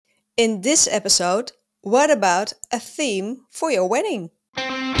In this episode, what about a theme for your wedding?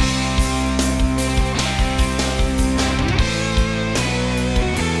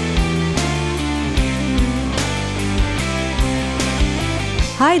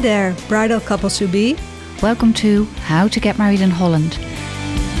 Hi there, bridal couples to be. Welcome to How to Get Married in Holland.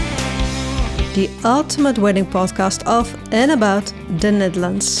 The ultimate wedding podcast of and about the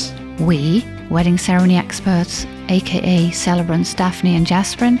Netherlands. We, wedding ceremony experts, aka celebrants Daphne and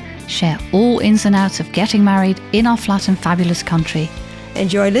Jasperin, share all ins and outs of getting married in our flat and fabulous country.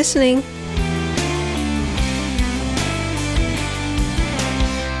 Enjoy listening.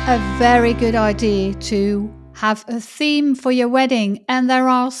 A very good idea to have a theme for your wedding, and there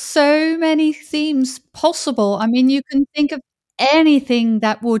are so many themes possible. I mean, you can think of anything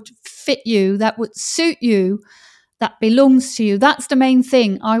that would fit you, that would suit you, that belongs to you. That's the main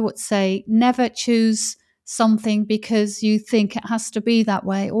thing, I would say. Never choose something because you think it has to be that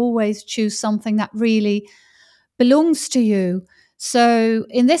way. Always choose something that really belongs to you. So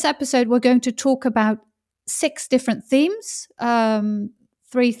in this episode, we're going to talk about 6 different themes,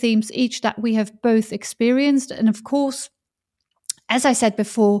 3 themes each that we have both experienced. And of course, as I said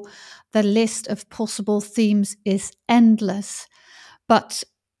before, the list of possible themes is endless. But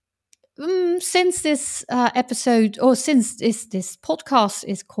since this episode, or since this podcast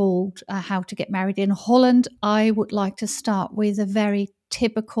is called How to Get Married in Holland, I would like to start with a very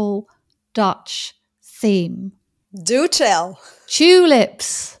typical Dutch theme. Do tell.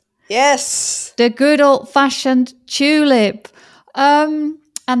 Tulips. Yes. The good old-fashioned tulip. And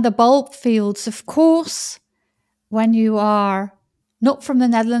the bulb fields, of course, when you are not from the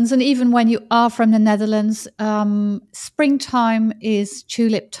Netherlands, and even when you are from the Netherlands, springtime is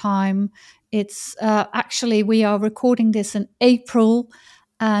tulip time. It's actually, we are recording this in April,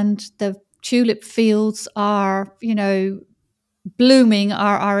 and the tulip fields are, blooming,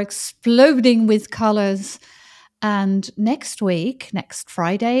 are exploding with colors. And next week, next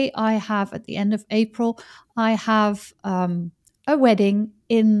Friday, I have, at the end of April, I have a wedding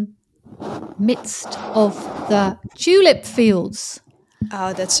in midst of the tulip fields.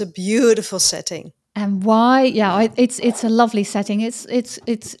 Oh, that's a beautiful setting. And why? Yeah, it's a lovely setting. It's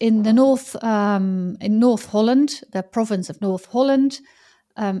in the north, in North Holland, the province of North Holland.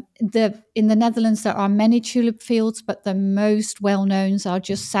 In the Netherlands, there are many tulip fields, but the most well-known are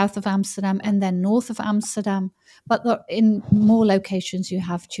just south of Amsterdam and then north of Amsterdam. But in more locations, you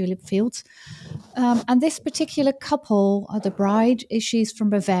have tulip fields. And this particular couple, the bride, she's from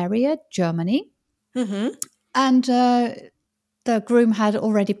Bavaria, Germany. Mm-hmm. And the groom had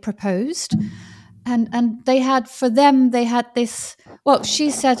already proposed. And they had this, well,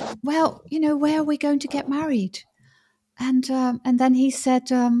 she said, well, where are we going to get married? And then he said,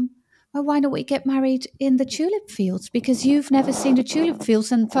 well, why don't we get married in the tulip fields? Because you've never seen the tulip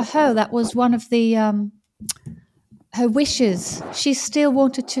fields. And for her, that was one of the her wishes. She still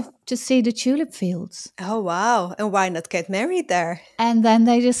wanted to see the tulip fields. Oh, wow. And why not get married there? And then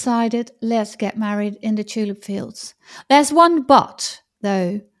they decided, let's get married in the tulip fields. There's one but,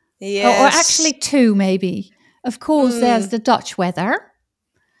 though. Yes. Or actually 2, maybe. Of course, there's the Dutch weather,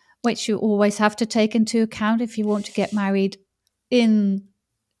 which you always have to take into account if you want to get married in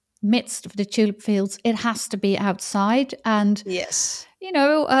midst of the tulip fields. It has to be outside. And yes.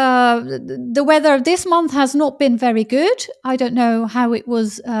 The weather this month has not been very good. I don't know how it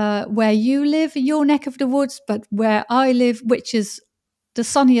was where you live, your neck of the woods, but where I live, which is the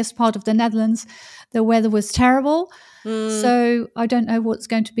sunniest part of the Netherlands, the weather was terrible. So I don't know what's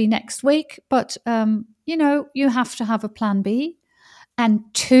going to be next week, but, you have to have a plan B. And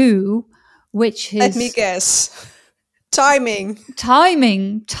 2, which is... Let me guess. Timing.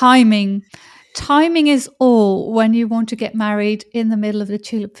 Timing is all when you want to get married in the middle of the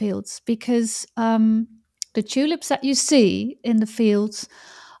tulip fields, because the tulips that you see in the fields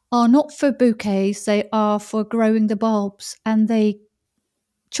are not for bouquets, they are for growing the bulbs, and they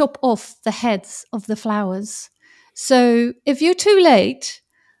chop off the heads of the flowers. So if you're too late,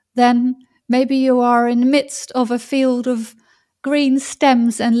 then maybe you are in the midst of a field of green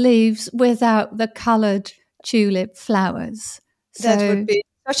stems and leaves without the colored tulip flowers. That would be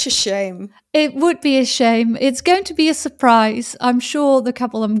such a shame. It would be a shame. It's going to be a surprise. I'm sure the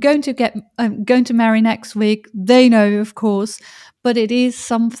couple I'm going to marry next week, they know, of course, but it is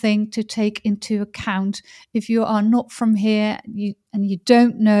something to take into account. If you are not from here and you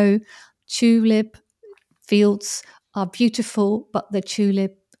don't know, tulip fields are beautiful, but the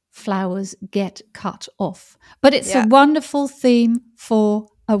tulip flowers get cut off. But it's a wonderful theme for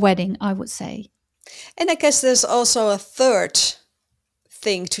a wedding, I would say. And I guess there's also a third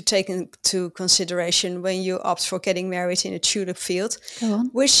thing to take into consideration when you opt for getting married in a tulip field, Go on.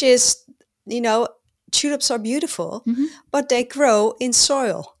 which is, tulips are beautiful, but they grow in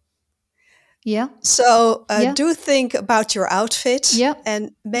soil. Yeah. So Yeah. do think about your outfit, Yeah.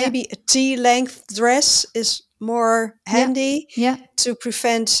 and maybe a T-length dress is more handy Yeah. to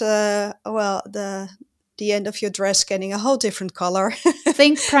prevent, the end of your dress getting a whole different color.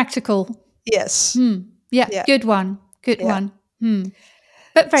 Think practical. Yes. Yeah. Yeah. Good one. Good Yeah. one.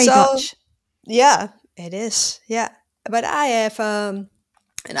 But very So, Dutch. yeah, it is. Yeah. But I have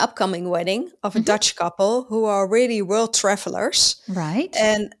an upcoming wedding of a Dutch couple who are really world travelers. Right.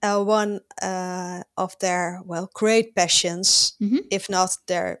 And one of their, great passions, if not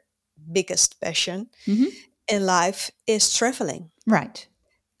their biggest passion in life, is traveling. Right.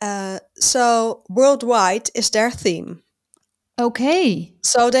 So worldwide is their theme. Okay.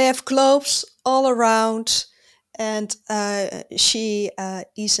 So they have globes all around, and she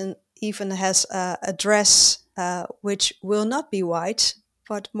even has a dress which will not be white,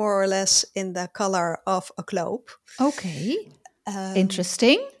 but more or less in the color of a globe. Okay.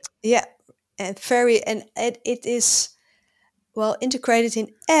 Interesting. Yeah, and it is integrated in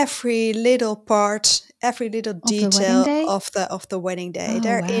every little part, every little Of the wedding detail day? of the wedding day. Oh,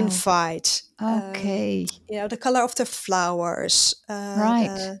 Their wow. invite, Okay. the color of the flowers,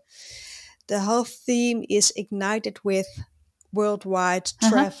 Right. the whole theme is ignited with worldwide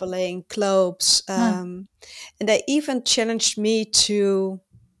traveling globes, and they even challenged me to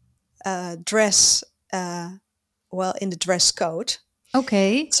dress in the dress code.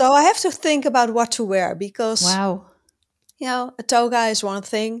 Okay. So I have to think about what to wear because, Wow. a toga is one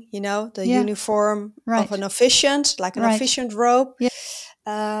thing, the Yeah. uniform Right. of an officiant, like an Right. officiant robe. Yeah.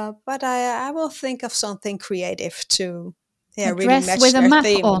 But I will think of something creative to, A really dress match with a their map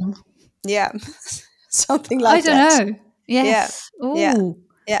theme. on. Yeah, something I like don't that. know. Yes. Yeah. Oh.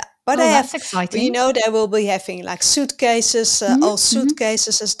 Yeah. But Oh, I have, that's exciting. they will be having like suitcases, all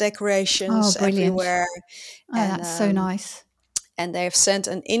suitcases as decorations Oh, brilliant. everywhere. Oh, And that's so nice. and they have sent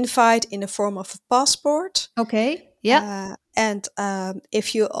an invite in the form of a passport. Okay. Yeah. And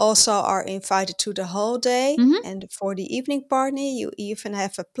if you also are invited to the whole day and for the evening party, you even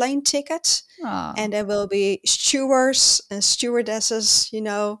have a plane ticket. Oh. And there will be stewards and stewardesses,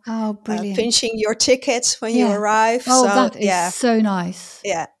 Oh, brilliant. pinching your tickets when you arrive. Oh, So, that is so nice.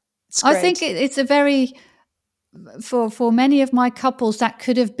 Yeah, it's I great. think it's a very, for many of my couples, that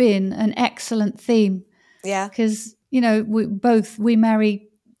could have been an excellent theme. Yeah. Because, we marry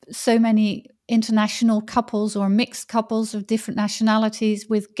so many international couples or mixed couples of different nationalities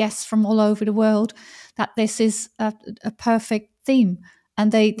with guests from all over the world, that this is a perfect theme.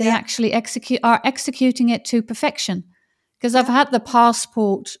 And they actually are executing it to perfection. Because I've had the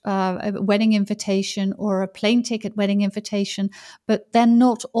passport a wedding invitation or a plane ticket wedding invitation, but then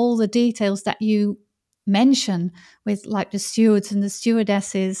not all the details that you mention with like the stewards and the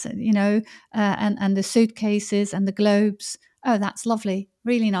stewardesses, and the suitcases and the globes. Oh, that's lovely.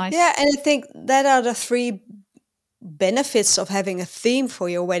 Really nice. Yeah, and I think that are the three benefits of having a theme for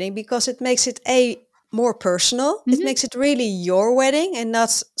your wedding, because it makes it more personal. It makes it really your wedding and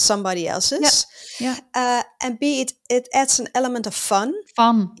not somebody else's. Yeah. And B, it adds an element of fun.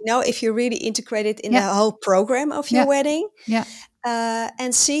 If you really integrate it in the whole program of your wedding. Yeah.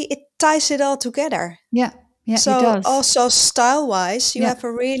 And C, it ties it all together. Yeah. Yeah, so it does. Also style-wise, you have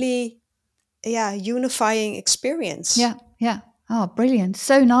a really unifying experience. Yeah. Yeah. Oh, brilliant.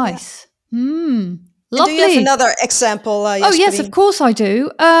 So nice. Lovely. Do you have another example? Oh, yes, of course I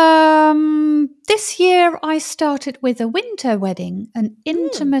do. This year I started with a winter wedding, an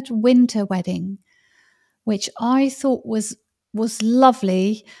intimate winter wedding, which I thought was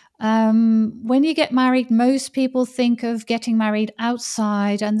lovely. When you get married, most people think of getting married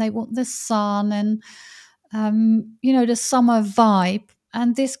outside and they want the sun and, the summer vibe.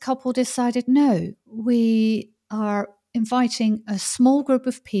 And this couple decided, no, we are inviting a small group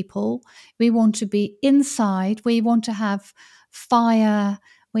of people. We want to be inside. We want to have fire.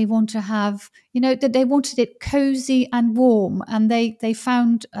 We want to have, that they wanted it cozy and warm. And they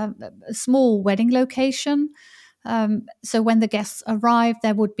found a small wedding location. So when the guests arrived,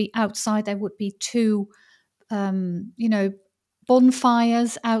 there would be outside, there would be two,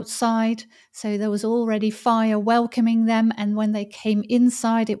 bonfires outside. So there was already fire welcoming them. And when they came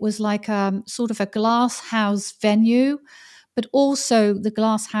inside, it was like sort of a glass house venue. But also the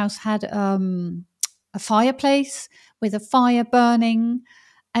glass house had a fireplace with a fire burning.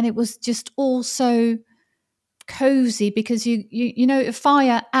 And it was just all so cozy because a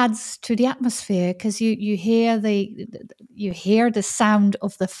fire adds to the atmosphere because you hear the sound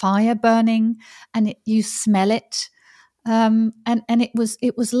of the fire burning and you smell it. and it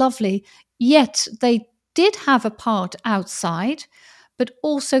was lovely. Yet they did have a part outside, but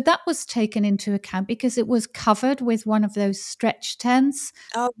also that was taken into account because it was covered with one of those stretch tents.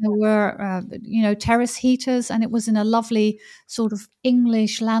 Oh, There were, terrace heaters, and it was in a lovely sort of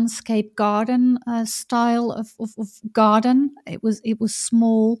English landscape garden style of garden. It was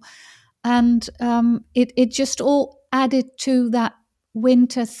small, and it just all added to that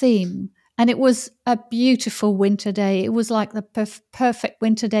winter theme. And it was a beautiful winter day. It was like the perfect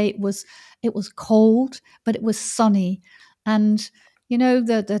winter day. It was cold, but it was sunny, and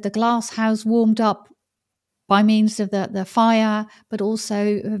the glass house warmed up by means of the fire, but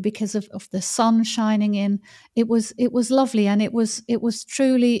also because of the sun shining in. It was lovely, and it was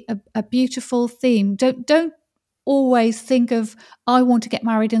truly a beautiful theme. Don't always think of, I want to get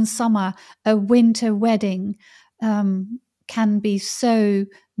married in summer. A winter wedding can be so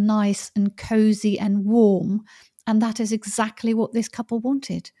nice and cozy and warm, and that is exactly what this couple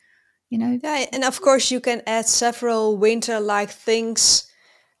wanted. yeah, and of course you can add several winter-like things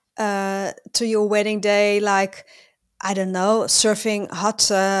to your wedding day, like, I don't know, serving hot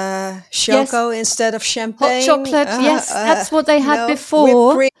Yes, choco instead of hot champagne. chocolate. Yes, that's what they had Whipped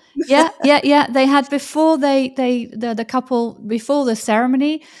before. cream. Yeah. They had before the couple, before the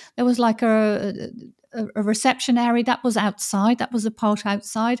ceremony. There was like a reception area that was outside. That was a part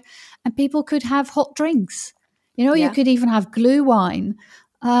outside, and people could have hot drinks. You Yeah, could even have glue wine.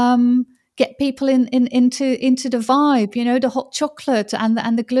 Get people into the vibe. The hot chocolate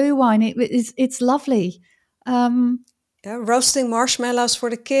and the glue wine. It's lovely. Um, yeah, roasting marshmallows for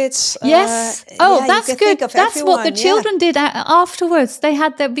the kids. Yes. Oh, Yeah, you that's can good. think of That's what the everyone. Yeah, children did afterwards. They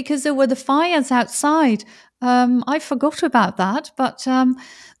had that because there were the fires outside. I forgot about that, but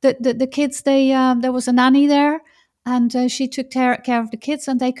the kids, there was a nanny there, and she took care of the kids,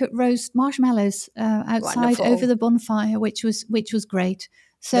 and they could roast marshmallows outside over wonderful. the bonfire, which was great.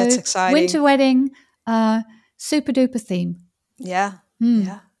 That's So winter exciting. wedding, super duper theme. Yeah, Hmm.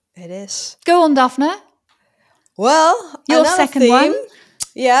 yeah, it is. Go on, Daphne. Well, Your another second one. theme,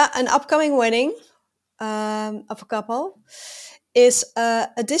 yeah, an upcoming wedding of a couple is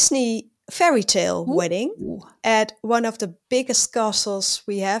a Disney fairy tale wedding Ooh. at one of the biggest castles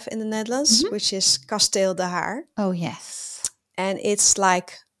we have in the Netherlands, Mhm. which is Kasteel de Haar. Oh yes. And it's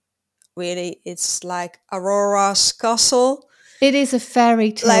like, really, it's like Aurora's castle, It is a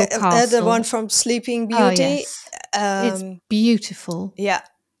fairy tale like the one castle. from Sleeping Oh, Beauty. yes. It's Um, beautiful. yeah,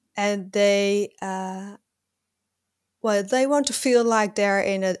 and they want to feel like they're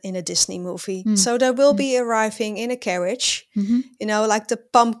in a Disney movie. Mm. So they will Mm. be arriving in a carriage, Mhm. like the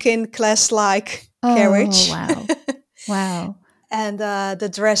pumpkin class-like Oh, carriage. wow. Wow. And the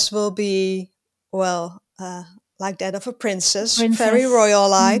dress will be, well, like that of a princess, very Princess.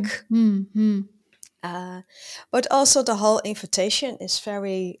 royal-like. Mm. But also the whole invitation is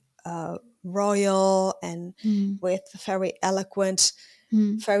very royal and Mm. with very eloquent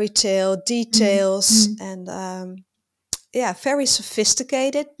Mm. fairy tale Mm. details Mm. and yeah, very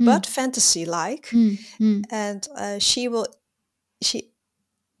sophisticated Mm. but fantasy-like. Mm. Mm. And she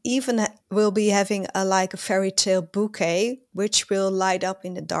even will be having a fairy tale bouquet, which will light up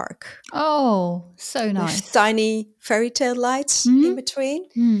in the dark Oh, so with nice. tiny fairy tale lights in Mhm. between.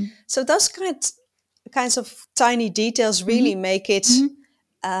 Mm. So those kinds of tiny details really Mhm. make it,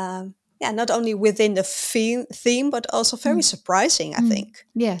 Mhm. yeah, not only within the theme, but also very Mm. surprising, I Mm. think.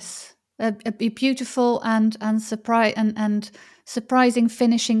 Yes. A beautiful and surprising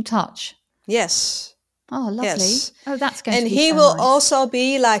finishing touch. Yes, Oh, lovely. yes. Oh, that's going to And be he so will nice. also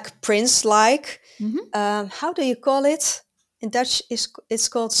be like prince-like. Mhm. How do you call it? In Dutch, it's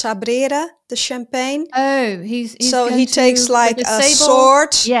called sabreren, the champagne. Oh, he's So going he to takes with like the a sable.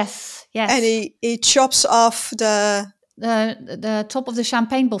 sword Yes, and yes. he chops off The top of the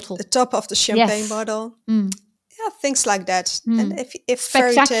champagne the bottle. top of the champagne Yes. bottle. Mm. Yeah, things like that. And Mm. if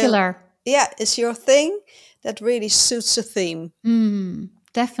fairy tale, Spectacular. yeah, is your thing, that really suits the theme. Mm.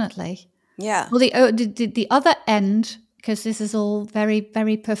 Definitely. Yeah. Well, the other end, because this is all very,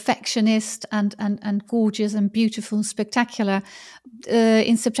 very perfectionist and gorgeous and beautiful and spectacular.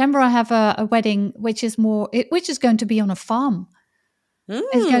 In September, I have a wedding which is going to be on a farm.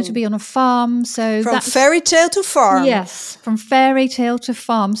 It's going to Mm. be on a farm, so From that's fairy tale to farm. yes, from fairy tale to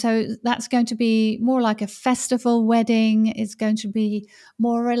farm. So that's going to be more like a festival wedding. It's going to be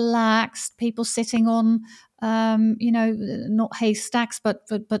more relaxed. People sitting on, not haystacks, but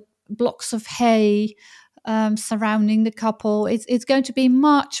blocks of hay surrounding the couple. It's going to be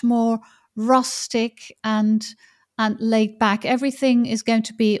much more rustic and and laid back. Everything is going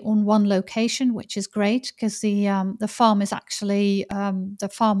to be on one location, which is great because the farm is actually the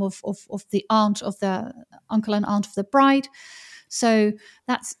farm of the aunt of the uncle and aunt of the bride. So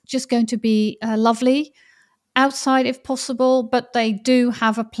that's just going to be lovely. Outside if possible, but they do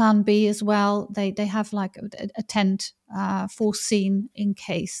have a plan B as well. They have like a tent foreseen in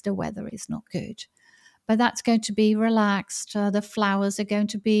case the weather is not good. But that's going to be relaxed. The flowers are going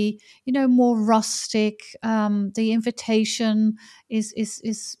to be, more rustic. The invitation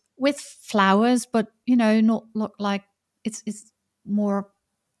is with flowers, but not look like it's more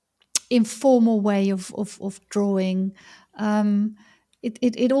informal way of drawing.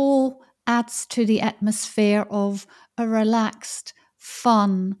 It all adds to the atmosphere of a relaxed,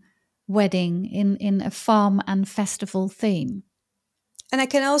 fun wedding in a farm and festival theme. And I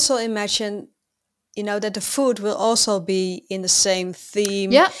can also imagine, that the food will also be in the same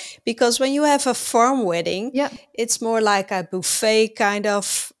theme. Yeah. Because when you have a farm wedding, Yeah. it's more like a buffet kind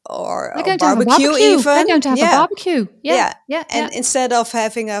of, or They're a going to have a barbecue barbecue. even. They're going to have a Yeah. barbecue. Yeah. Yeah. And instead of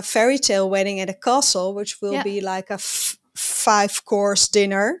having a fairy tale wedding at a castle, which will Yeah. be like a 5-course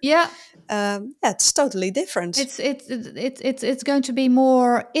dinner, Yeah. it's totally different. It's going to be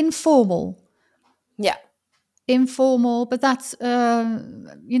more informal. Yeah. Informal, but that's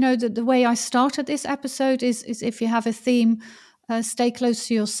the way I started this episode is if you have a theme, stay close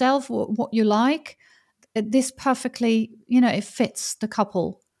to yourself, what you like. This perfectly, it fits the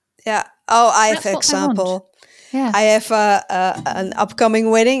couple. Yeah. Oh, I That's have an what they want. example. Yeah. I have an upcoming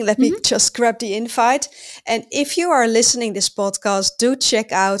wedding. Let me just grab the invite. And if you are listening this podcast, do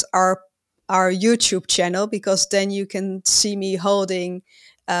check out our YouTube channel, because then you can see me holding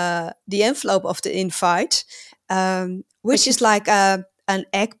the envelope of the invite, which is like an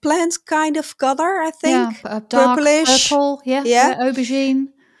eggplant kind of color, I think. Yeah, a dark purplish. purple. Yeah, Yeah. aubergine.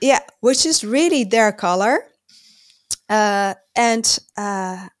 Yeah, which is really their color. And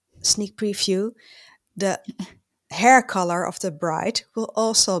sneak preview, the hair color of the bride will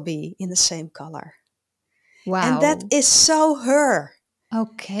also be in the same color. Wow. And that is so her.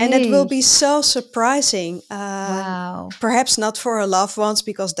 Okay. And it will be so surprising. Wow. Perhaps not for her loved ones,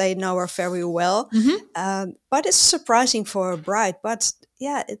 because they know her very well. But it's surprising for a bride. But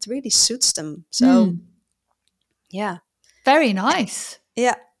yeah, it really suits them. So yeah. Very nice.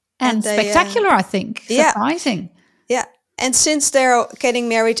 Yeah. And they, spectacular, I think. yeah. Surprising. Yeah. And since they're getting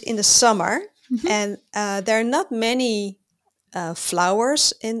married in the summer, and there are not many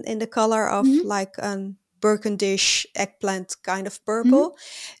flowers in the color of like a burgundish eggplant kind of purple,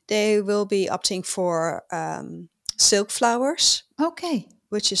 they will be opting for silk flowers. Okay.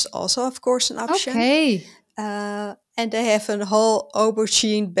 Which is also, of course, an option. Okay. And they have a whole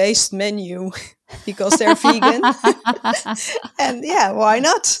aubergine-based menu because they're vegan. And yeah, why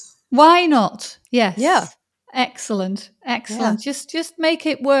not? Why not? Yes. Yeah. Excellent. Excellent. Yeah. Just make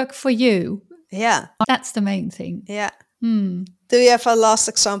it work for you. Yeah. That's the main thing. Yeah. Do you have a last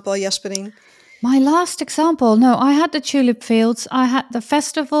example, Jasperine? My last example? No, I had the tulip fields, I had the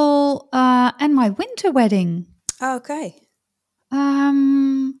festival, and my winter wedding. Okay.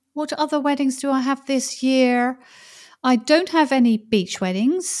 What other weddings do I have this year? I don't have any beach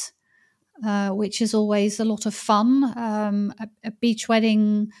weddings, which is always a lot of fun. A beach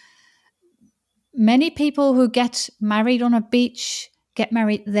wedding, many people who get married on a beach get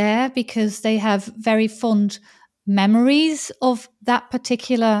married there because they have very fond memories of that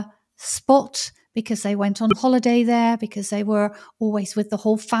particular spot, because they went on holiday there, because they were always with the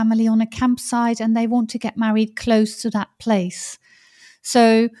whole family on a campsite, and they want to get married close to that place.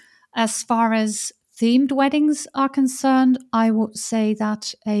 So as far as themed weddings are concerned, I would say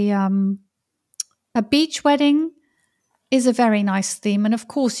that a beach wedding is a very nice theme. And of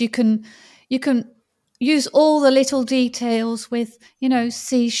course you can use all the little details with,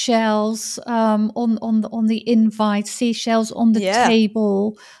 seashells on the invite, seashells on the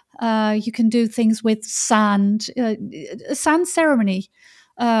table. You can do things with sand, a sand ceremony.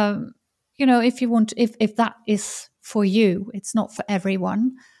 If you want, if that is for you, it's not for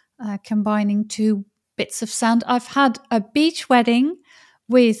everyone. Combining two bits of sand. I've had a beach wedding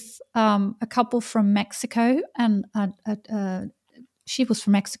with a couple from Mexico, and she was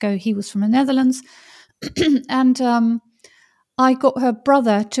from Mexico, he was from the Netherlands. And I got her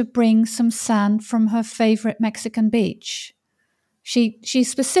brother to bring some sand from her favorite Mexican beach. She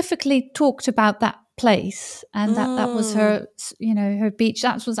specifically talked about that place, and that was her, her beach.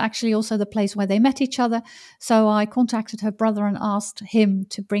 That was actually also the place where they met each other. So I contacted her brother and asked him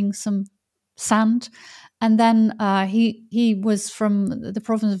to bring some sand. And then he was from the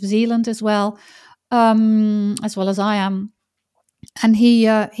province of Zeeland as well as I am. And he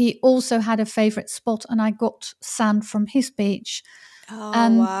also had a favorite spot, and I got sand from his beach. Oh,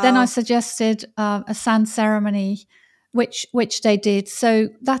 And wow. then I suggested a sand ceremony, which they did. So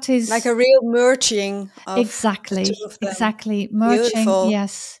that is Like a real merging of exactly, the two of them. exactly merging. Beautiful.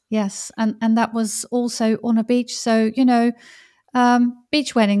 Yes, and that was also on a beach. So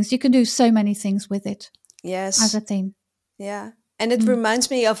beach weddings, you can do so many things with it Yes. as a theme. Yeah. And it reminds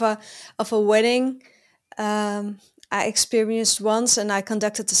me of a wedding I experienced once, and I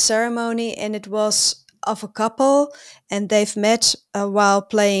conducted the ceremony, and it was of a couple, and they've met while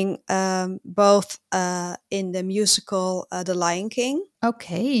playing both in the musical The Lion King.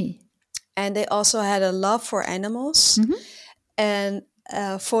 Okay. And they also had a love for animals. Mhm. And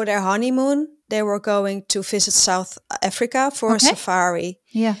for their honeymoon, they were going to visit South Africa for a Okay. safari.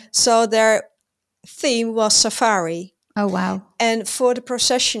 Yeah. So their theme was safari. Oh, wow. And for the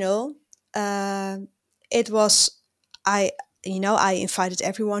processional, it was I invited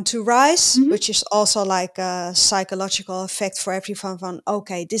everyone to rise, which is also like a psychological effect for everyone. From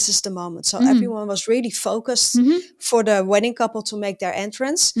okay, this is the moment. So everyone was really focused for the wedding couple to make their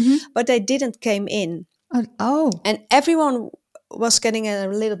entrance, but they didn't came in, Oh. and everyone was getting a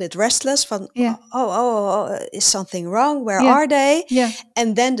little bit restless. From Yeah. oh, is something wrong? Where Yeah. are they? Yeah.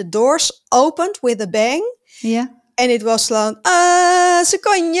 And then the doors opened with a bang. Yeah. And it was like,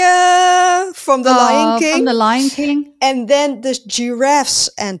 Sequoia from the Lion King. From the Lion King. And then the giraffes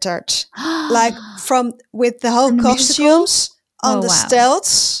entered, like with the whole From the costumes on Oh, the wow.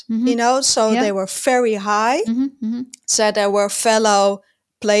 stilts, so Yeah. they were very high. Mm-hmm. So there were fellow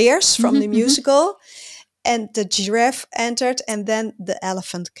players from the musical, and the giraffe entered, and then the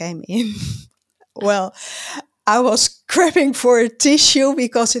elephant came in. Well, I was grabbing for a tissue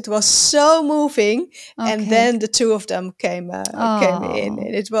because it was so moving. Okay. And then the two of them came in. Oh. And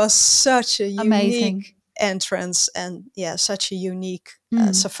it was such a Amazing. unique entrance, and such a unique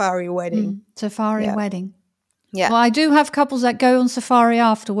safari wedding. Safari Yeah. wedding. Yeah. Well, I do have couples that go on safari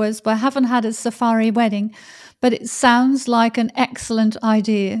afterwards, but I haven't had a safari wedding. But it sounds like an excellent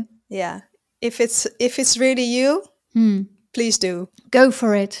idea. Yeah. If it's really you, please do. Go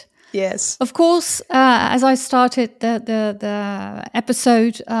for it. Yes. Of course, as I started the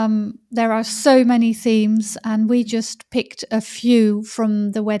episode, there are so many themes, and we just picked a few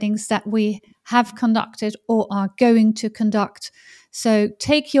from the weddings that we have conducted or are going to conduct. So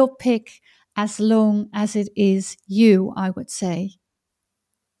take your pick as long as it is you, I would say.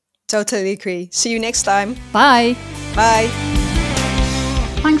 Totally agree. See you next time. Bye. Bye.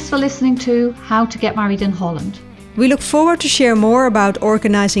 Thanks for listening to How to Get Married in Holland. We look forward to share more about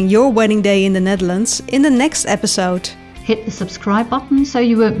organizing your wedding day in the Netherlands in the next episode. Hit the subscribe button so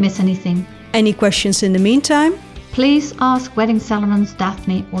you won't miss anything. Any questions in the meantime? Please ask wedding celebrants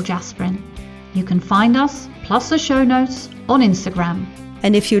Daphne or Jasperin. You can find us, plus the show notes, on Instagram.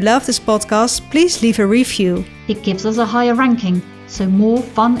 And if you love this podcast, please leave a review. It gives us a higher ranking, so more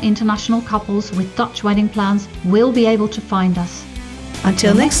fun international couples with Dutch wedding plans will be able to find us.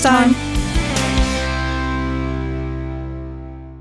 Until next time.